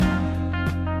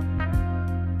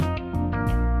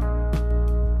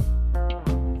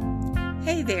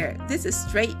there. This is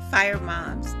Straight Fire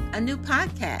Moms, a new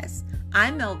podcast.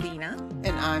 I'm Melvina.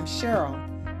 And I'm Cheryl.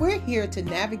 We're here to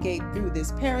navigate through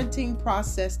this parenting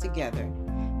process together.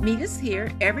 Meet us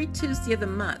here every Tuesday of the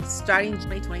month, starting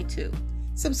 2022.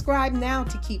 Subscribe now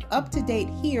to keep up to date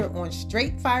here on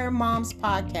Straight Fire Moms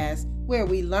podcast, where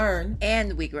we learn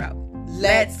and we grow.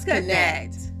 Let's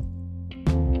connect.